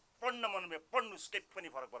भन्छु पढ्न मनले पढ्नुस् केही पनि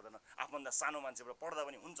फरक पर्दैन आफूभन्दा सानो मान्छेबाट पढ्दा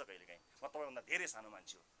पनि हुन्छ कहिलेकाहीँ म तपाईभन्दा धेरै सानो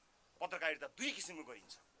मान्छे हो पत्रकारिता दुई किसिमको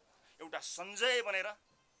गरिन्छ एउटा सञ्जय बनेर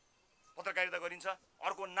पत्रकारिता गरिन्छ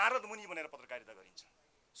अर्को नारद मुनि बनेर पत्रकारिता गरिन्छ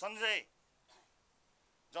सञ्जय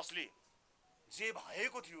जसले जे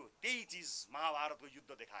भएको थियो त्यही चीज महाभारतको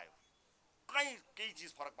युद्ध देखायो कहीँ केही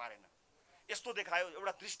चीज फरक पारेन यस्तो देखायो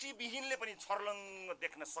एउटा दृष्टिविहीनले पनि छर्लङ्ग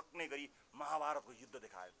देख्न सक्ने गरी महाभारतको युद्ध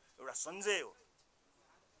देखायो एउटा सञ्जय हो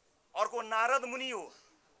अर्को नारद मुनि हो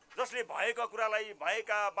जसले भएका कुरालाई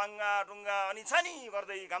भएका बाङ्गा डुङ्गा अनि छानी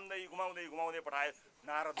गर्दै घाम्दै घुमाउँदै पठायो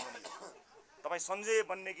नारद मुनि। तपाईँ सञ्जय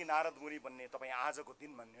बन्ने कि नारद मुनि बन्ने तपाईँ आजको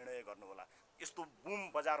दिनमा निर्णय गर्नुहोला। यस्तो बुम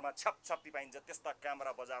बजारमा छ्यापछाप्ती पाइन्छ, त्यस्ता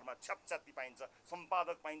क्यामेरा बजारमा छ्यापछाप्ती पाइन्छ,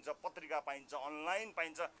 सम्पादक पाइन्छ, पत्रिका पाइन्छ, अनलाइन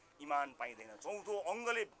पाइन्छ, इमान पाइँदैन। चौथो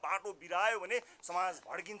अङ्गले बाटो बिरायो भने समाज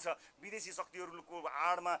भड्किन्छ। विदेशी शक्तिहरूको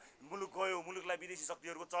आडमा मुलुक गयो, मुलुकलाई विदेशी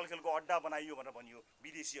शक्तिहरूको चलखेलको अड्डा बनाइयो भनेर भनियो।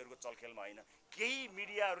 विदेशीहरूको चलखेलमा होइन। केही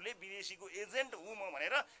मिडियाहरूले विदेशीको एजेन्ट हुँ म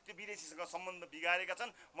भनेर त्यो विदेशीसँग सम्बन्ध बिगारेका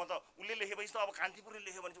छन्। म त उसले लेखेपछि त अब कान्तिपुरले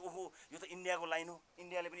लेख्यो भने चाहिँ ओहो यो त इन्डियाको लाइन हो,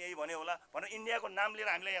 इन्डियाले पनि यही भन्यो होला भनेर इन्डियाको नाम लिएर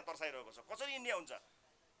हामीलाई यहाँ तर्साइरहेको छ। कसरी इन्डिया हुन्छ?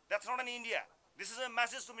 That's not an India. This is a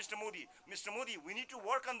message to Mr. Modi. Mr. Modi, we need to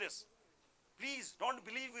work on this. Please don't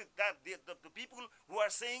believe that the people who are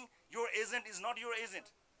saying your agent is not your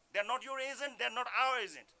agent. They're not your agent, they're not our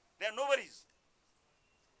agent. They're nobody's.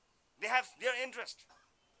 They have their interest.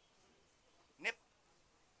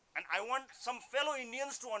 And I want some fellow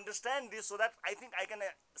Indians to understand this so that I think I can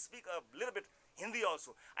speak a little bit Hindi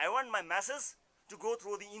also. I want my message to go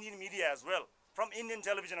through the Indian media as well, from Indian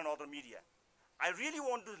television and other media. I really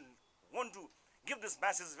want to give this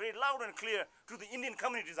message very loud and clear to the Indian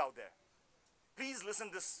communities out there. Please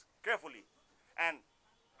listen this carefully. And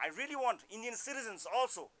I really want Indian citizens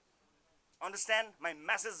also understand my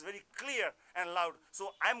message very clear and loud.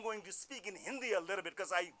 So I'm going to speak in Hindi a little bit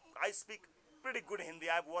because I speak pretty good Hindi.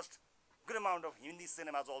 I've watched good amount of Hindi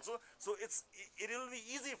cinemas also. So it will be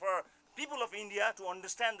easy for people of India to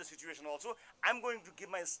understand the situation also. I'm going to give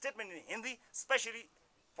my statement in Hindi, especially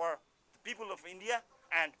for the people of India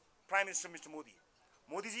and Prime Minister Mr. Modi.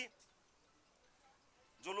 Modi ji,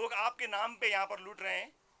 जो लोग आपके नाम pay यहाँ पर लूट रहे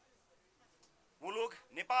हैं, वो लोग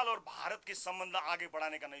नेपाल और भारत के संबंध आगे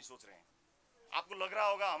बढ़ाने का नहीं सोच रहे हैं। आपको लग रहा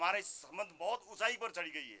होगा हमारे संबंध बहुत ऊंचाई पर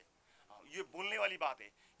चढ़ी गई है, ये बोलने वाली बात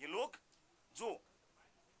है। ये लोग जो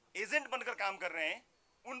एजेंट बनकर काम कर रहे हैं,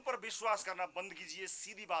 उन पर विश्वास करना बंद कीजिए।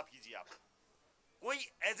 सीधी बात कीजिए। आप कोई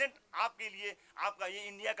एजेंट आपके लिए आपका ये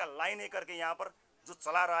इंडिया का लाइन है करके यहाँ पर जो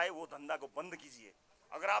चला रहा है, वो धंधा को बंद कीजिए।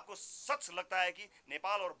 अगर आपको सच लगता है कि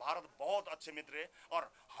नेपाल और भारत बहुत अच्छे मित्र है और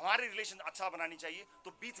हमारे रिलेशन अच्छा बनानी चाहिए,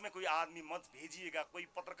 तो बीच में कोई आदमी मत भेजिएगा, कोई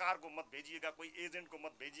पत्रकार को मत भेजिएगा, कोई एजेंट को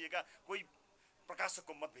मत भेजिएगा, कोई प्रकाशक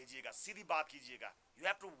को मत भेजिएगा। सीधी बात कीजिएगा। You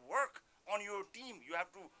have two work on your team, you have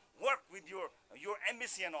two work with your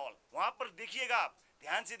embassy and all. वहाँ पर देखिएगा, आप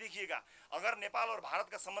ध्यान से देखिएगा। अगर नेपाल और भारत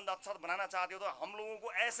का संबंध अच्छा बनाना चाहते हो तो हम लोगों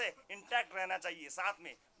को ऐसे इंटैक्ट रहना चाहिए साथ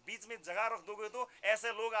में। बीच में जगह रख दोगे तो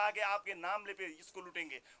ऐसे लोग आके आपके नाम ले पे इसको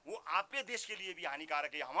लूटेंगे। वो आपके देश के लिए भी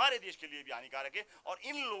हानिकारक है, हमारे देश के लिए भी हानिकारक है, और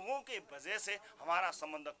इन लोगों के वजह से हमारा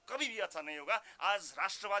संबंध कभी भी अच्छा नहीं होगा। आज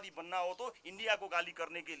राष्ट्रवादी बनना हो तो इंडिया को गाली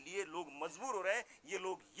करने के लिए लोग मजबूर हो रहे हैं। ये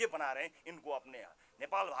लोग ये बना रहे हैं, इनको अपने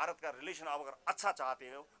नेपाल भारत का रिलेशन आप अगर अच्छा चाहते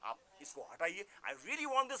हो, आप इसको हटाइए। I really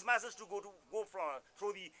want this message to go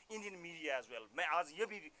through the Indian media as well. मैं आज ये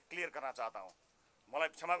भी क्लियर करना चाहता हूँ। मलाई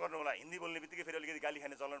क्षमा गर्नु होला, हिन्दी बोल्ने बित्तिकै फेरि अलिकति गाली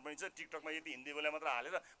खाने चलन पनि छ। टिकटकमा यति हिन्दी बोले मात्र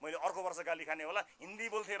हालेर मैले अर्को वर्ष गाली खाने होला, हिन्दी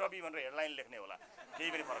बोल्थे रवि भनेर हेडलाइन लेख्ने होला,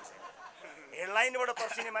 केही पनि फरक छैन। हेडलाइनबाट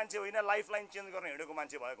तर्सिने मान्छे होइन, लाइफलाइन चेन्ज गर्न हिँडेको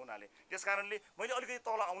मान्छे भएको हुनाले त्यस कारणले मैले अलिकति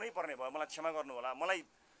तल आउनै पर्ने भयो। मलाई क्षमा गर्नु होला।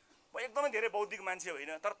 म एकदमै धेरै बौद्धिक मान्छे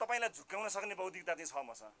होइन, तर तपाईँलाई झुक्क्याउन सक्ने बौद्धिकता चाहिँ छ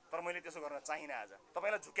मसँग। तर मैले त्यसो गर्न चाहिनँ। आज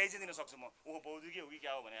तपाईँलाई झुक्काइ चाहिँ दिन सक्छु म। ओहो बौद्धिकै हो कि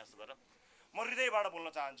क्या हो भने जस्तो गरेर म हृदयबाट बोल्न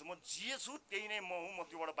चाहन्छु। म जे छु त्यही नै म हुँ। म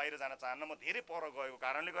त्योबाट बाहिर जान चाहन्न। म धेरै पर गएको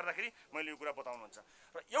कारणले गर्दाखेरि मैले यो कुरा बताउनुहुन्छ।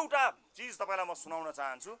 र एउटा चिज तपाईँलाई म सुनाउन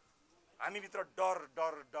चाहन्छु। हामीभित्र डर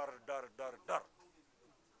डर डर डर डर डर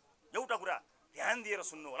एउटा कुरा ध्यान दिएर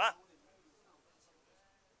सुन्नु होला।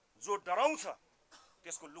 जो डराउँछ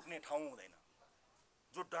त्यसको लुक्ने ठाउँ हुँदैन,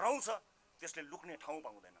 जो डराउँछ त्यसले लुक्ने ठाउँ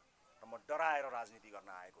पाउँदैन। र म डराएर राजनीति गर्न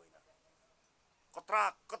आएको होइन। कत्रा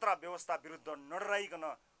कत्रा व्यवस्था विरुद्ध नडराइकन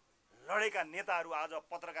लडेका नेताहरू आज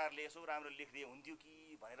पत्रकारले यसो राम्रो लेखिदिए हुन्थ्यो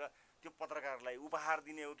कि भनेर त्यो पत्रकारलाई उपहार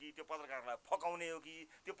दिने हो कि त्यो पत्रकारलाई फकाउने हो कि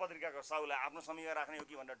त्यो पत्रिकाको साउलाई आफ्नो समीक्षा राख्ने हो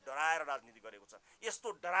कि भनेर डराएर राजनीति गरेको छ।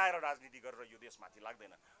 यस्तो डराएर राजनीति गरेर यो देशमाथि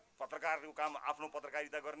लाग्दैन। पत्रकारको काम आफ्नो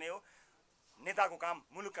पत्रकारिता गर्ने हो, नेताको काम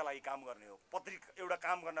मुलुकका लागि काम गर्ने हो। एउटा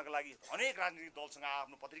काम गर्नका लागि अनेक राजनीतिक दलसँग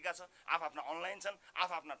आफ्नो पत्रिका छ, आफ्ना अनलाइन छन्,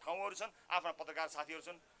 आफ्ना ठाउँहरू छन्, आफ्ना पत्रकार साथीहरू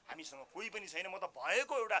छन्। हामीसँग कोही पनि छैन। म त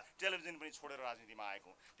भएको एउटा टेलिभिजन पनि छोडेर राजनीतिमा आएको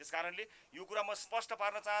हुँ। त्यस कारणले यो कुरा म स्पष्ट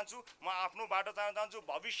पार्न चाहन्छु। म आफ्नो बाटो जान चाहन्छु।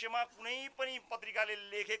 भविष्यमा कुनै पनि पत्रिकाले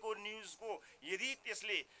लेखेको न्युजको यदि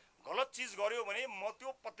त्यसले गलत चिज गर्यो भने म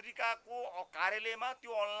त्यो पत्रिकाको कार्यालयमा,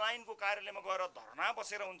 त्यो अनलाइनको कार्यालयमा गएर धरना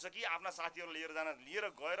बसेर हुन्छ कि आफ्ना साथीहरू लिएर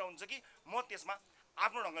गएर हुन्छ कि म त्यसमा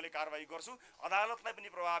आफ्नो ढङ्गले कारबाही गर्छु। अदालतलाई पनि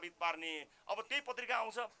प्रभावित पार्ने अब त्यही पत्रिका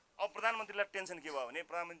आउँछ। अब प्रधानमन्त्रीलाई टेन्सन के भयो भने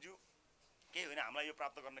प्रधानमन्त्रीज्यू केही होइन, हामीलाई यो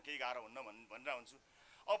प्राप्त गर्न केही गाह्रो हुन्न भनेर हुन्छु।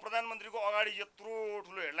 अब प्रधानमन्त्रीको अगाडि यत्रो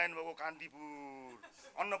ठुलो हेडलाइन भएको कान्तिपुर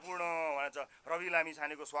अन्नपूर्ण भन्छ रवि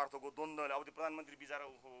लामिछानेको स्वार्थको द्वन्द्वले अब त्यो प्रधानमन्त्री बिचरा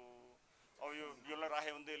ओहो अब यसलाई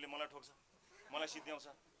राख्यो भने त यसले मलाई ठोक्छ मलाई सिद्ध्याउँछ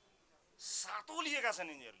सातो लिएका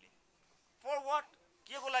छन् यिनीहरूले फर वाट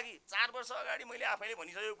के को लागि 4 वर्ष अगाडि मैले आफैले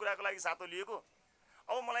भनिसकेको कुराको लागि सातो लिएको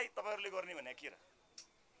अब मलाई तपाईँहरूले गर्ने भने के र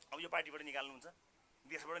अब यो पार्टीबाट निकाल्नुहुन्छ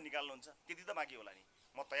देशबाट निकाल्नुहुन्छ त्यति त बाँकी होला नि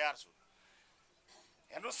म तयार छु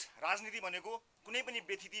हेर्नुहोस् राजनीति भनेको कुनै पनि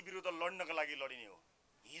व्यथिति विरुद्ध लड्नको लागि लडिने हो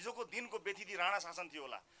हिजोको दिनको व्यथिति राणा शासन थियो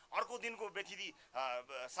होला अर्को दिनको व्यथिति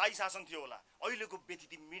शाही शासन थियो होला अहिलेको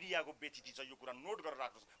व्यथिति मिडियाको व्यथिति छ यो कुरा नोट गरेर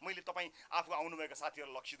राख्नुहोस् मैले तपाईँ आफू आउनुभएका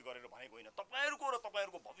साथीहरू लक्षित गरेर भनेको होइन तपाईँहरूको र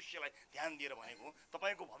तपाईँहरूको भविष्यलाई ध्यान दिएर भनेको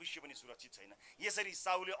तपाईँको भविष्य पनि सुरक्षित छैन यसरी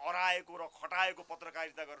साउले अराएको र खटाएको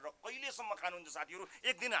पत्रकारिता गरेर कहिलेसम्म खानुहुन्छ साथीहरू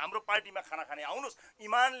एक दिन हाम्रो पार्टीमा खाना खाने आउनुहोस्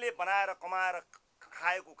इमानले बनाएर कमाएर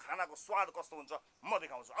खाएको खानाको स्वाद कस्तो हुन्छ म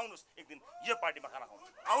देखाउँछु आउनुहोस् एक दिन यो पार्टीमा खाना खाउँ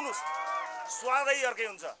आउनुहोस् स्वादै अर्कै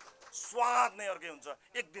हुन्छ स्वाद नै अर्कै हुन्छ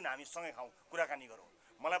एक दिन हामी सँगै खाउँ कुराकानी गरौँ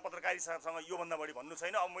मलाई पत्रकारितासँग योभन्दा बढी भन्नु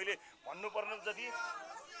छैन अब मैले भन्नुपर्ने जति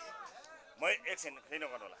म एकछिन फेरि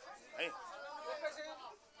नगर्नु होला है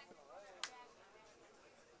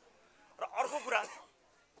र अर्को कुरा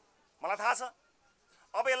मलाई थाहा छ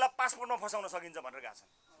अब यसलाई पासपोर्टमा फसाउन सकिन्छ भनेर गएको छ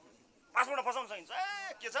पासपोर्टमा फसाउन सकिन्छ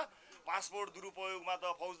ए के छ पासपोर्ट दुरुपयोगमा त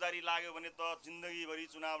फौजदारी लाग्यो भने त जिन्दगीभरि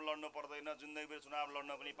चुनाव लड्नु पर्दैन जिन्दगीभरि चुनाव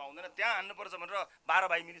लड्न पनि पाउँदैन त्यहाँ हान्नुपर्छ भनेर 12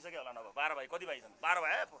 भाइ मिलिसक्यो होला नभए 12 भाइ कति भाइ छन् 12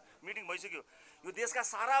 भाइ मिटिङ भइसक्यो यो देशका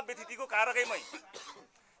सारा व्यथितिको कारकै मै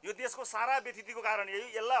यो देशको सारा व्यथितिको कारण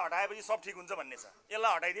यही यसलाई हटाएपछि सब ठिक हुन्छ भन्ने छ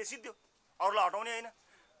यसलाई हटाइदिए सिद्धो अरूलाई हटाउने होइन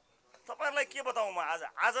तपाईँहरूलाई के बताउँ म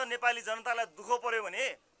आज नेपाली जनतालाई दुःख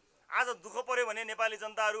पर्यो भने नेपाली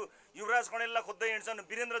जनताहरू युवराज कणेललाई खोज्दै हिँड्छन्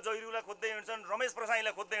वीरेन्द्र जैरीलाई खोज्दै हिँड्छन् रमेश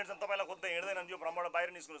प्रसाईलाई खोज्दै हिँड्छन् तपाईँलाई खोज्दै हिँड्दैनन् यो भ्रमबाट बाहिर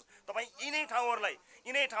निस्कनुहोस् तपाईँ यिनै ठाउँहरूलाई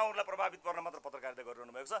प्रभावित गर्न मात्र पत्रकारिता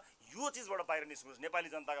गरिरहनु भएको छ यो चिजबाट बाहिर निस्कनुहोस् नेपाली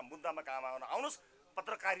जनताका मुद्दामा काम आउन आउनुहोस्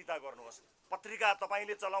पत्रकारिता गर्नुहोस् पत्रिका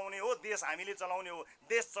तपाईँले चलाउने हो देश हामीले चलाउने हो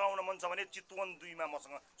देश चलाउन मन छ भने चितवन 2 मा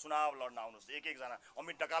मसँग चुनाव लड्न आउनुहोस् एकजना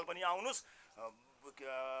अमित ढकाल पनि आउनुहोस्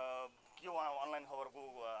के अनलाइन खबरको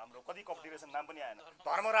हाम्रो कति कम्पिटिसन नाम पनि आएन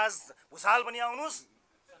धर्मराज भुषाल पनि आउनुहोस्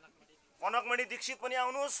कनकमणि दीक्षित पनि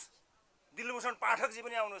आउनुहोस् दिलभूषण पाठकजी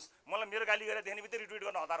पनि आउनुहोस् मलाई मेरो गाली गरेर देख्ने बित्तिकै रिट्विट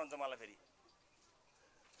गर्न हतार हुन्छ मलाई फेरि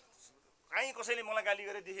कहीँ कसैले मलाई गाली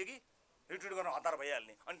गरेर देख्यो कि रिट्विट गर्न हतार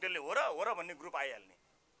भइहाल्ने अनि त्यसले हो र भन्ने ग्रुप आइहाल्ने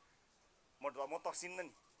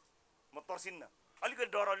म तर्सिन्न अलिकति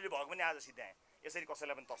डर अलिअलि भएको पनि आज सिद्ध्याएँ यसरी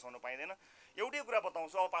कसैलाई पनि तर्साउन पाइँदैन एउटै कुरा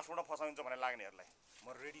बताउँछु अब पासपोर्टमा फसाउँछ भनेर लाग्नेहरूलाई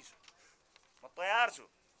म रेडी छु म तयार छु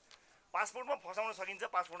पासपोर्टमा फसाउन सकिन्छ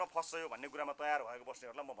पासपोर्टमा फस्छ यो भन्ने कुरामा तयार भएको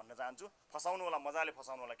बस्नेहरूलाई म भन्न चाहन्छु फसाउनु होला मजाले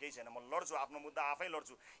फसाउनु होला केही छैन म लड्छु आफ्नो मुद्दा आफै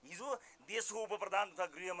लड्छु हिजो देशको उपप्रधान तथा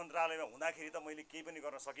गृह मन्त्रालयमा हुँदाखेरि त मैले केही पनि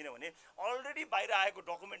गर्न सकिनँ भने अलरेडी बाहिर आएको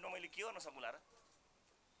डकुमेन्टमा मैले के गर्न सकुला र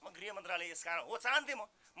म गृह मन्त्रालय यस कारण हो चाहन्थेँ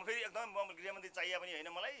म फेरि एकदम गृहमन्त्री चाहिए पनि होइन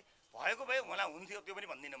मलाई भएको भए मलाई हुन्थ्यो त्यो पनि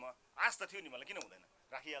भन्दिनँ म आश त थियो नि मलाई किन हुँदैन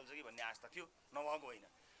राखिहाल्छ कि भन्ने आश त थियो नभएको होइन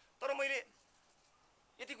तर मैले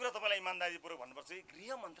यति कुरा तपाईँलाई इमान्दारीपूर्वक भन्नुपर्छ कि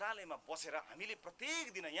गृह मन्त्रालयमा बसेर हामीले प्रत्येक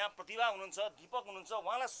दिन यहाँ प्रतिभा हुनुहुन्छ दीपक हुनुहुन्छ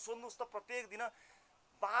उहाँलाई सोध्नुहोस् त प्रत्येक दिन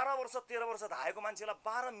 12 वर्ष 13 वर्ष धाएको मान्छेलाई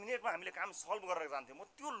 12 मिनटमा हामीले काम सल्भ गरेर जान्थ्यौँ म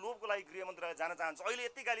त्यो लोभको लागि गृह मन्त्रालय जान चाहन्छु अहिले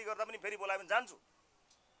यति गाली गर्दा पनि फेरि बोलायो भने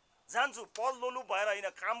जान्छु पल लोलुप भएर होइन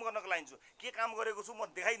काम गर्नको लागि छु के काम गरेको छु म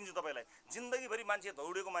देखाइदिन्छु तपाईँलाई जिन्दगीभरि मान्छे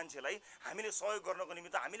दौडेको मान्छेलाई हामीले सहयोग गर्नको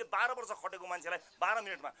निमित्त हामीले 12 वर्ष खटेको मान्छेलाई 12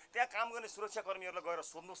 मिनटमा त्यहाँ काम गर्ने सुरक्षाकर्मीहरूलाई गएर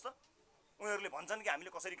सोध्नुहोस् त उनीहरूले भन्छन् कि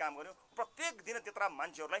हामीले कसरी काम गर्यौँ प्रत्येक दिन त्यत्रा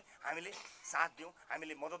मान्छेहरूलाई हामीले साथ दियौँ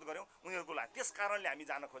हामीले मद्दत गऱ्यौँ उनीहरूको लागि त्यस कारणले हामी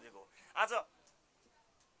जान खोजेको हो आज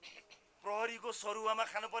प्रहरीको सरुवामा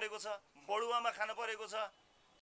खानु परेको छ बडुवामा खानु परेको छ